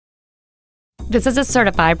This is a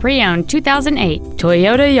certified pre-owned 2008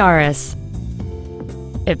 Toyota Yaris.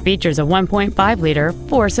 It features a 1.5-liter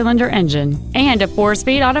four-cylinder engine and a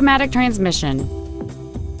 4-speed automatic transmission.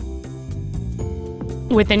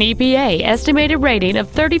 With an EPA estimated rating of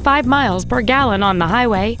 35 miles per gallon on the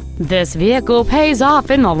highway, this vehicle pays off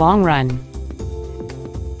in the long run.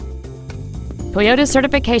 Toyota's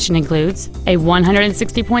certification includes a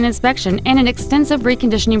 160-point inspection and an extensive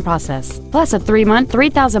reconditioning process, plus a 3-month,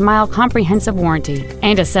 3,000-mile comprehensive warranty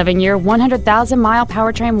and a 7-year, 100,000-mile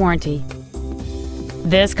powertrain warranty.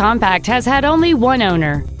 This compact has had only one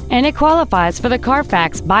owner, and it qualifies for the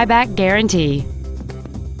Carfax buyback guarantee.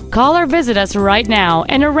 Call or visit us right now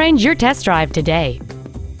and arrange your test drive today.